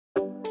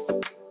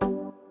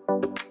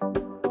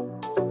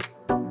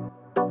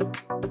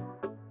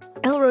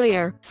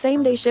Elroy,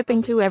 same-day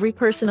shipping to every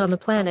person on the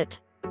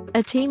planet.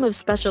 A team of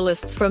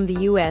specialists from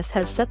the US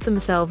has set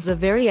themselves a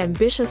very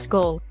ambitious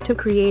goal to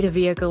create a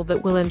vehicle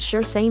that will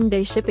ensure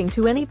same-day shipping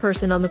to any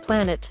person on the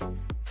planet.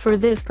 For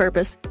this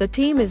purpose, the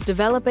team is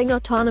developing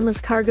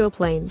autonomous cargo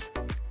planes.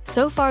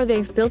 So far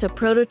they've built a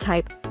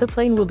prototype. The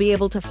plane will be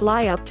able to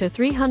fly up to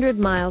 300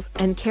 miles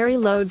and carry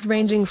loads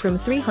ranging from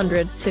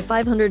 300 to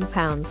 500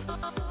 pounds.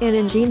 An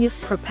ingenious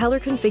propeller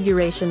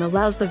configuration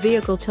allows the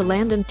vehicle to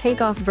land and take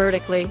off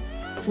vertically.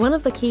 One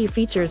of the key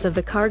features of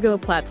the cargo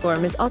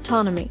platform is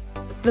autonomy.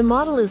 The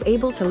model is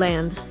able to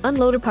land,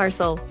 unload a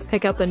parcel,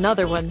 pick up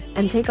another one,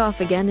 and take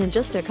off again in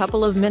just a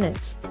couple of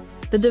minutes.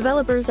 The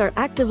developers are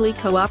actively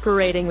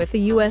cooperating with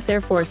the US Air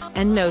Force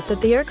and note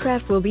that the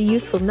aircraft will be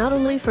useful not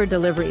only for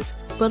deliveries,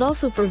 but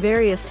also for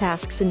various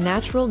tasks in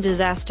natural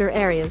disaster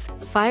areas,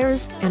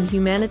 fires, and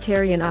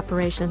humanitarian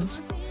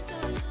operations.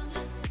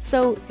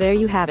 So, there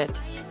you have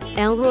it.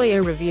 Elroy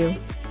review.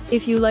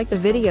 If you like the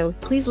video,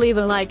 please leave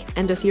a like,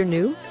 and if you're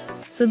new,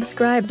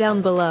 subscribe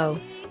down below.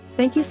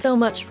 Thank you so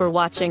much for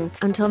watching.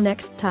 Until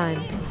next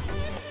time.